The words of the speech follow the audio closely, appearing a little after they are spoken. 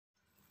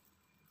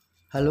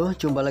Halo,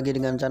 jumpa lagi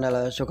dengan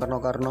channel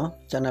Soekarno Karno,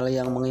 channel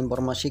yang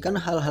menginformasikan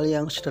hal-hal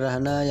yang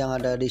sederhana yang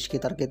ada di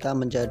sekitar kita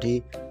menjadi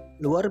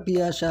luar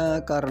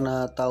biasa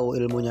karena tahu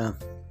ilmunya.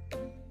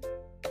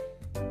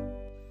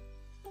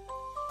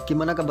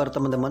 Gimana kabar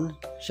teman-teman?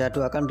 Saya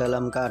doakan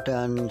dalam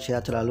keadaan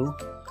sehat selalu,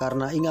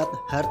 karena ingat,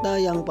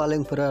 harta yang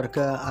paling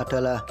berharga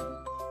adalah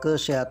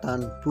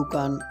kesehatan,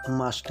 bukan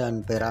emas dan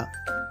perak.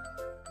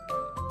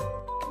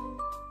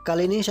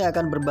 Kali ini saya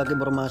akan berbagi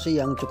informasi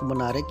yang cukup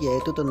menarik,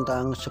 yaitu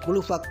tentang 10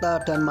 fakta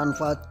dan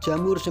manfaat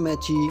jamur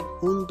shimeji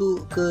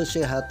untuk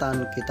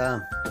kesehatan kita.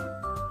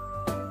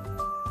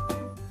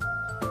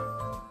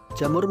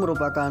 Jamur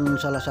merupakan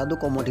salah satu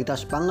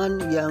komoditas pangan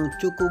yang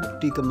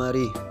cukup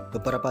digemari.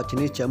 Beberapa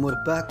jenis jamur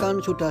bahkan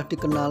sudah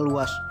dikenal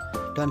luas,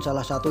 dan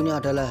salah satunya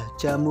adalah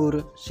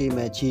jamur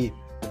shimeji.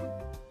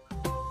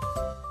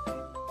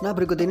 Nah,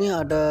 berikut ini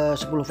ada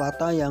 10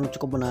 fakta yang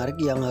cukup menarik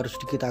yang harus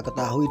kita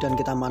ketahui dan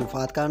kita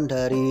manfaatkan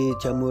dari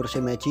jamur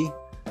shimeji.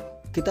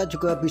 Kita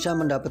juga bisa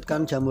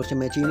mendapatkan jamur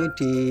shimeji ini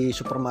di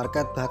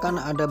supermarket,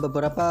 bahkan ada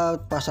beberapa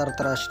pasar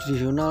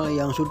tradisional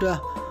yang sudah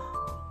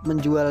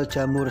menjual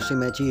jamur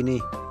shimeji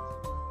ini.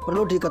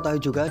 Perlu diketahui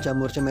juga,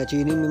 jamur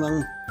shimeji ini memang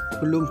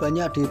belum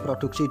banyak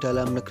diproduksi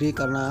dalam negeri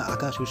karena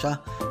agak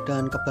susah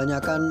dan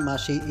kebanyakan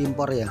masih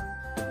impor ya.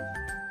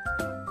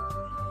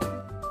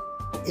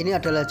 Ini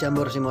adalah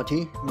jamur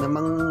shimeji.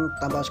 Memang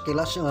tampak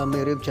sekilas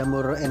mirip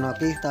jamur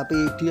enoki,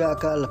 tapi dia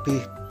agak lebih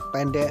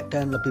pendek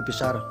dan lebih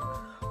besar.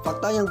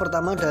 Fakta yang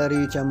pertama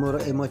dari jamur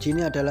shimeji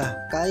ini adalah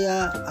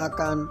kaya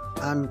akan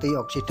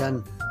antioksidan.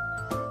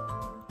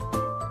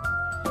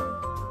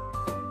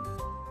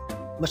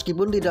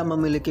 Meskipun tidak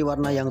memiliki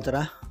warna yang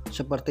cerah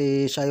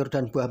seperti sayur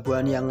dan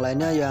buah-buahan yang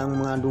lainnya yang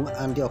mengandung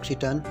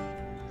antioksidan,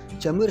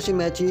 jamur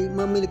shimeji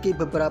memiliki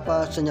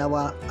beberapa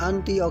senyawa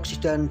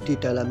antioksidan di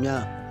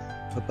dalamnya.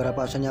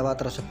 Beberapa senyawa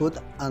tersebut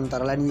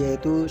antara lain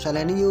yaitu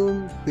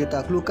selenium,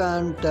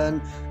 beta-glukan, dan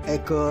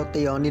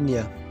ethionin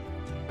ya.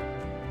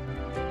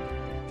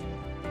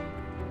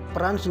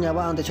 Peran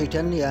senyawa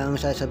antioksidan yang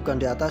saya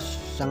sebutkan di atas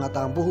sangat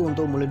ampuh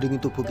untuk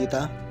melindungi tubuh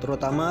kita,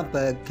 terutama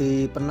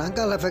bagi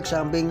penangkal efek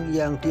samping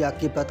yang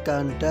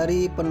diakibatkan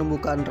dari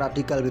penumbukan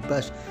radikal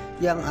bebas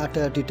yang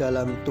ada di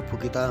dalam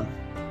tubuh kita.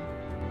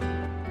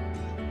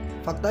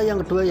 Fakta yang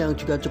kedua yang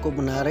juga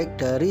cukup menarik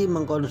dari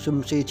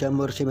mengkonsumsi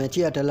jamur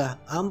shimeji adalah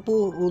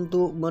ampuh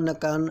untuk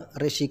menekan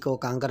risiko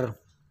kanker.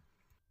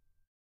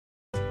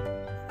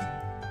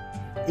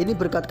 Ini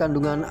berkat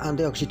kandungan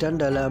antioksidan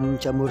dalam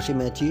jamur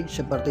shimeji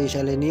seperti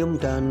selenium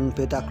dan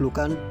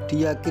beta-glukan,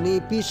 diyakini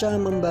bisa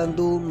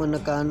membantu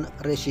menekan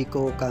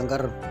risiko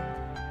kanker.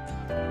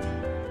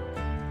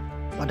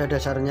 Pada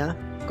dasarnya,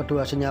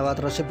 kedua senyawa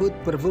tersebut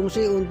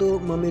berfungsi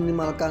untuk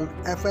meminimalkan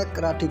efek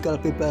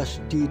radikal bebas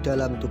di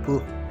dalam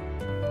tubuh.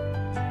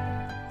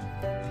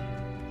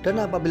 Dan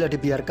apabila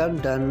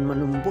dibiarkan dan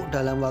menumpuk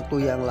dalam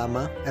waktu yang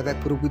lama, efek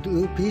buruk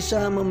itu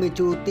bisa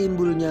memicu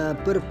timbulnya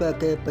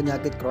berbagai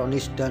penyakit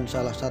kronis, dan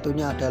salah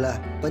satunya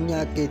adalah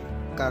penyakit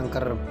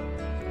kanker.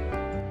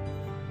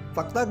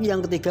 Fakta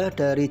yang ketiga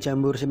dari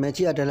jamur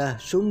shimeji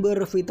adalah sumber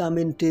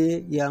vitamin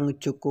D yang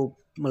cukup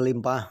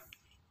melimpah.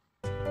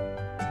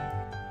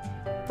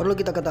 Perlu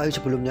kita ketahui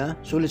sebelumnya,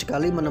 sulit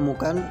sekali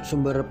menemukan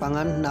sumber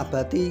pangan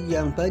nabati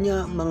yang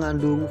banyak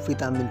mengandung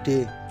vitamin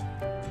D.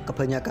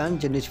 Kebanyakan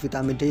jenis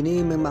vitamin D ini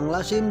memang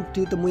lazim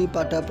ditemui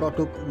pada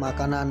produk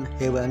makanan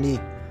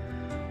hewani.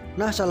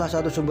 Nah, salah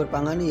satu sumber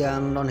pangan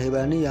yang non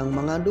hewani yang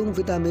mengandung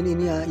vitamin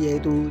ini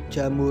yaitu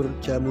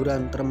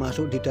jamur-jamuran,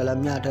 termasuk di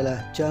dalamnya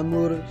adalah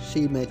jamur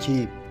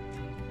shimeji.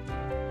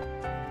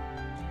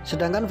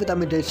 Sedangkan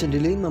vitamin D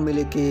sendiri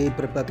memiliki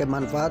berbagai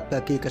manfaat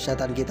bagi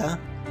kesehatan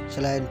kita.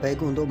 Selain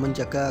baik untuk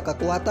menjaga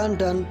kekuatan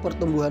dan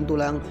pertumbuhan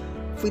tulang,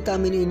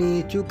 vitamin ini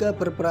juga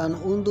berperan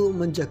untuk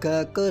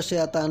menjaga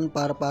kesehatan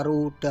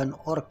paru-paru dan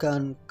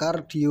organ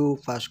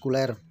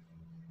kardiovaskuler.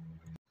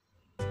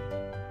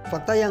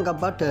 Fakta yang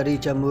keempat dari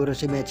jamur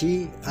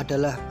shimeji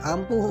adalah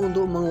ampuh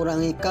untuk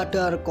mengurangi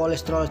kadar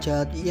kolesterol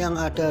jahat yang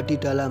ada di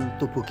dalam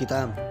tubuh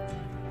kita.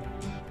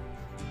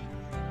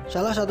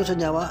 Salah satu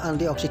senyawa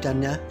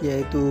antioksidannya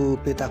yaitu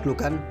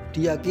beta-glukan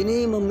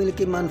diyakini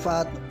memiliki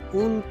manfaat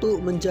untuk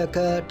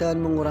menjaga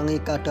dan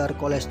mengurangi kadar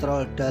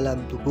kolesterol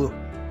dalam tubuh.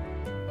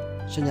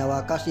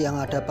 Senyawa khas yang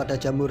ada pada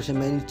jamur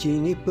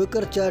shimeji ini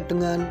bekerja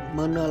dengan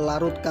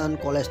melarutkan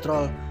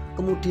kolesterol,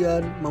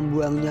 kemudian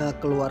membuangnya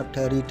keluar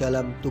dari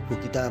dalam tubuh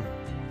kita.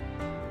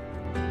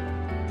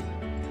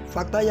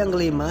 Fakta yang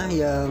kelima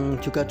yang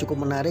juga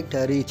cukup menarik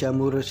dari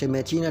jamur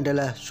shimeji ini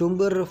adalah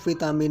sumber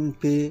vitamin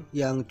B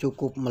yang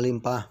cukup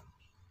melimpah.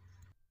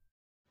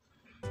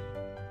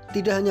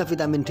 Tidak hanya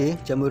vitamin D,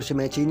 jamur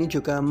shimeji ini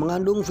juga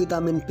mengandung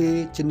vitamin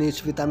B. Jenis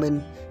vitamin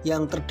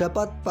yang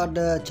terdapat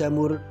pada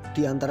jamur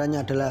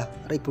diantaranya adalah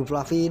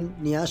riboflavin,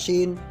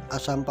 niacin,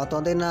 asam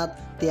pantotenat,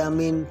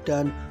 tiamin,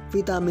 dan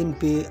vitamin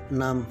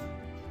B6.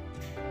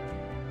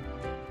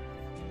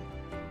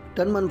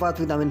 Dan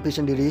manfaat vitamin B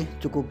sendiri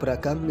cukup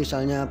beragam.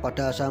 Misalnya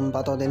pada asam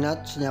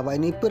pantotenat, senyawa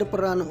ini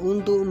berperan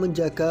untuk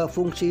menjaga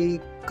fungsi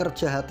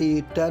kerja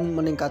hati dan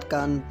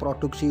meningkatkan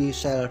produksi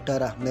sel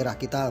darah merah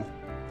kita.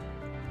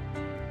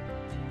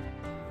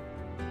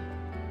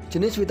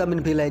 Jenis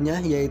vitamin B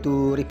lainnya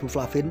yaitu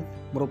riboflavin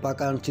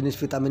merupakan jenis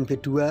vitamin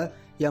B2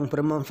 yang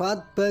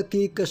bermanfaat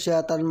bagi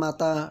kesehatan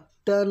mata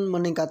dan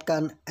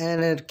meningkatkan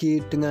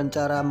energi dengan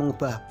cara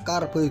mengubah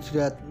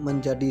karbohidrat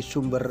menjadi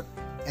sumber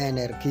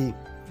energi.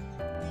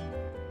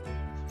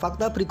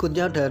 Fakta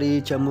berikutnya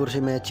dari jamur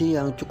shimeji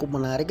yang cukup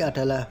menarik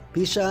adalah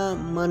bisa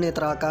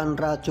menetralkan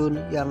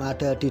racun yang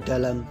ada di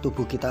dalam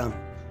tubuh kita.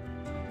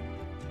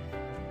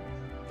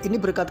 Ini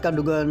berkat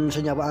kandungan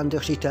senyawa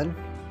antioksidan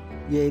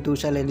yaitu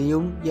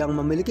selenium yang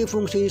memiliki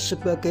fungsi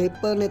sebagai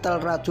penetral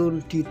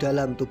racun di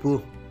dalam tubuh.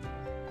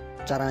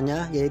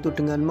 Caranya yaitu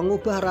dengan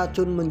mengubah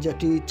racun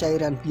menjadi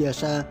cairan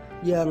biasa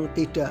yang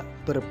tidak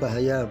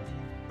berbahaya.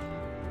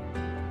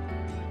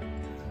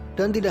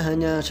 Dan tidak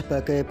hanya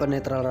sebagai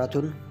penetral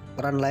racun,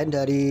 peran lain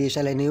dari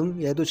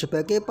selenium yaitu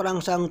sebagai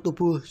perangsang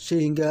tubuh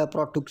sehingga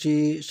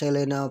produksi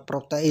selena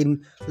protein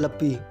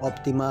lebih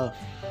optimal.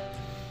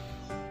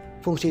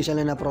 Fungsi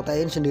selena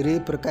protein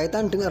sendiri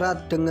berkaitan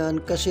erat dengan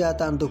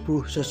kesehatan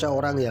tubuh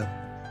seseorang ya.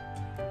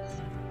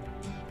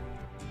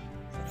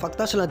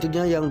 Fakta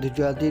selanjutnya yang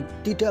juga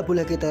tidak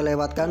boleh kita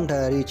lewatkan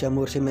dari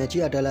jamur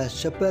shimeji adalah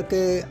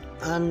sebagai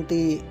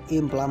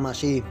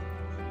anti-inflamasi.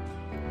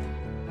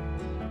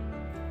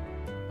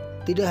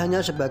 Tidak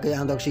hanya sebagai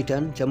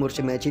antioksidan, jamur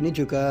shimeji ini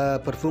juga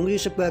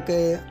berfungsi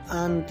sebagai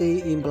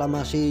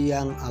anti-inflamasi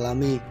yang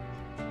alami.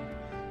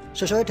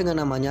 Sesuai dengan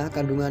namanya,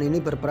 kandungan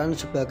ini berperan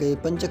sebagai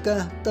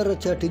pencegah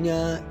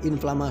terjadinya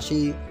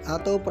inflamasi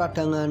atau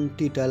peradangan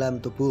di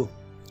dalam tubuh.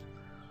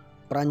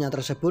 Perannya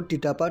tersebut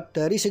didapat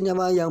dari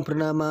senyawa yang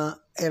bernama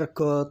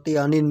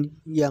ergothionin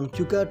yang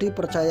juga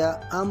dipercaya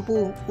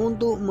ampuh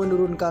untuk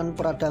menurunkan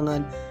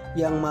peradangan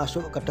yang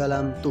masuk ke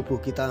dalam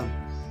tubuh kita.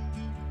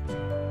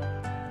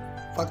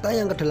 Fakta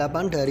yang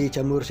ke-8 dari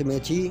jamur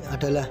shimeji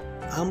adalah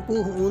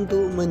ampuh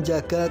untuk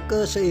menjaga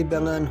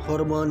keseimbangan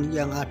hormon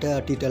yang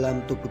ada di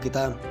dalam tubuh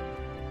kita.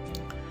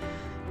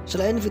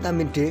 Selain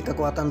vitamin D,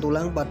 kekuatan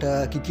tulang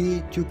pada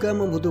gigi juga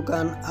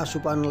membutuhkan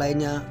asupan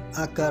lainnya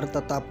agar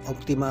tetap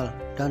optimal,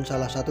 dan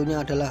salah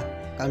satunya adalah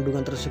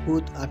kandungan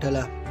tersebut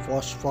adalah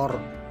fosfor.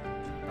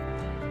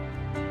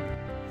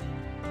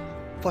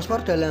 Fosfor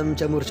dalam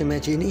jamur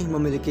shimeji ini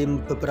memiliki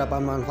beberapa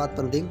manfaat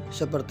penting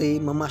seperti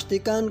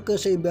memastikan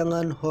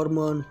keseimbangan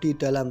hormon di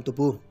dalam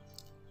tubuh.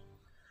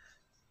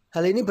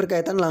 Hal ini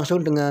berkaitan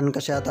langsung dengan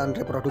kesehatan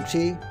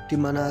reproduksi, di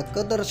mana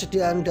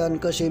ketersediaan dan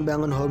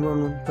keseimbangan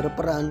hormon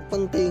berperan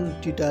penting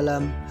di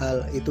dalam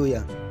hal itu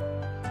ya.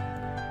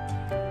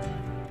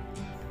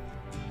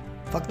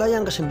 Fakta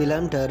yang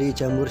ke-9 dari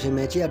jamur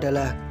shimeji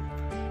adalah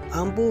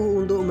ampuh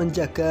untuk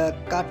menjaga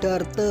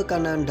kadar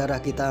tekanan darah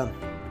kita.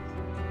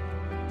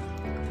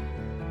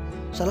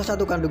 Salah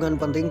satu kandungan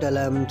penting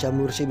dalam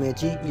jamur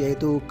shimeji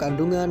yaitu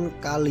kandungan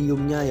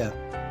kaliumnya ya.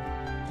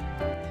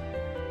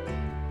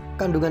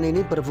 Kandungan ini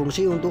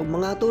berfungsi untuk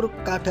mengatur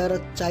kadar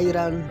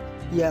cairan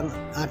yang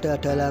ada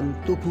dalam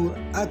tubuh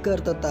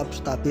agar tetap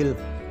stabil.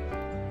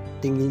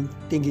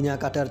 Tingginya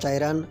kadar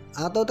cairan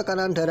atau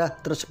tekanan darah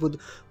tersebut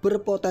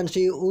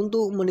berpotensi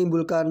untuk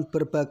menimbulkan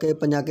berbagai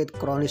penyakit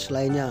kronis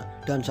lainnya,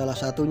 dan salah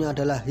satunya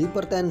adalah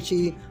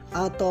hipertensi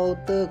atau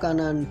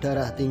tekanan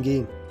darah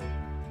tinggi.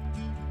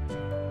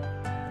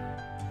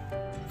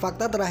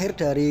 Fakta terakhir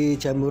dari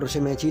jamur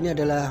shimeji ini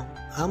adalah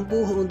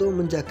ampuh untuk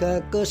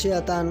menjaga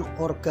kesehatan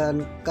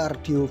organ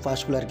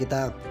kardiovaskular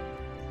kita.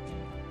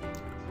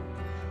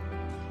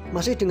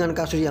 Masih dengan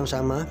kasus yang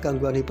sama,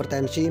 gangguan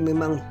hipertensi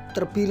memang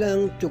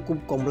terbilang cukup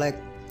kompleks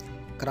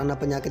karena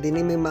penyakit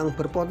ini memang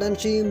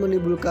berpotensi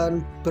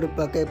menimbulkan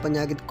berbagai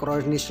penyakit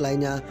kronis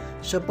lainnya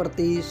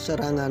seperti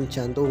serangan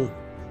jantung.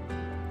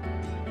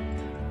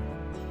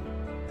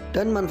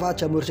 Dan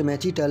manfaat jamur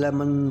shimeji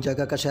dalam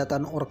menjaga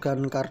kesehatan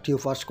organ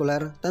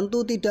kardiovaskular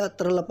tentu tidak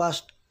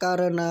terlepas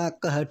karena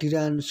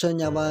kehadiran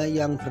senyawa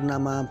yang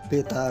bernama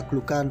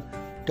beta-glukan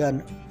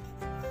dan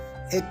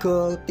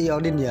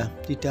ergothionin ya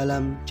di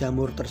dalam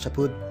jamur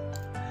tersebut.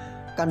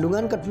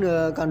 Kandungan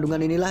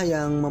inilah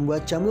yang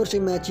membuat jamur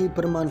shimeji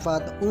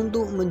bermanfaat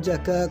untuk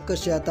menjaga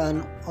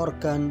kesehatan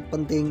organ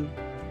penting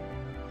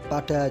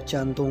pada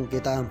jantung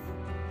kita.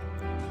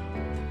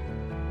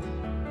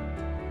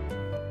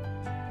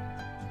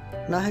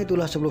 Nah,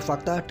 itulah 10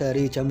 fakta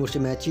dari jamur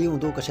shimeji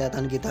untuk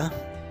kesehatan kita.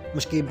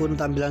 Meskipun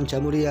tampilan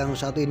jamur yang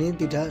satu ini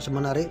tidak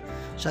semenarik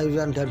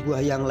sayuran dan buah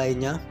yang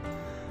lainnya,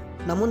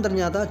 namun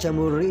ternyata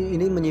jamur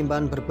ini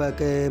menyimpan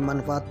berbagai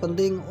manfaat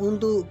penting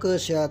untuk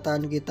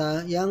kesehatan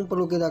kita yang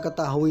perlu kita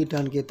ketahui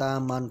dan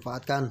kita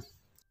manfaatkan.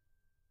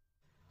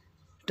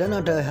 Dan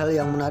ada hal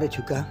yang menarik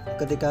juga,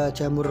 ketika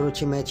jamur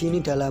shimeji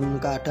ini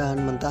dalam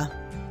keadaan mentah,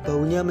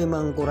 baunya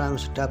memang kurang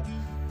sedap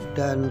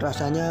dan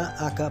rasanya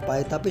agak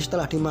pahit, tapi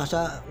setelah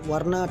dimasak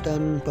warna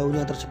dan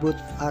baunya tersebut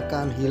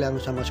akan hilang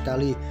sama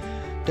sekali.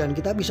 Dan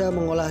kita bisa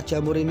mengolah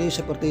jamur ini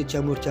seperti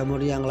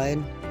jamur-jamur yang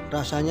lain,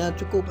 rasanya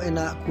cukup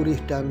enak, gurih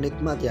dan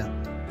nikmat ya.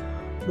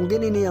 Mungkin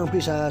ini yang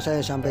bisa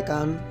saya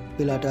sampaikan.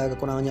 Bila ada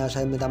kekurangannya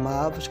saya minta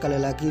maaf. Sekali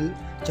lagi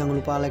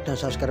jangan lupa like dan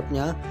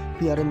subscribe-nya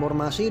biar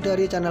informasi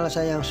dari channel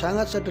saya yang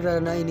sangat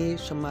sederhana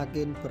ini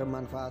semakin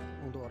bermanfaat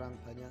untuk orang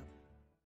banyak.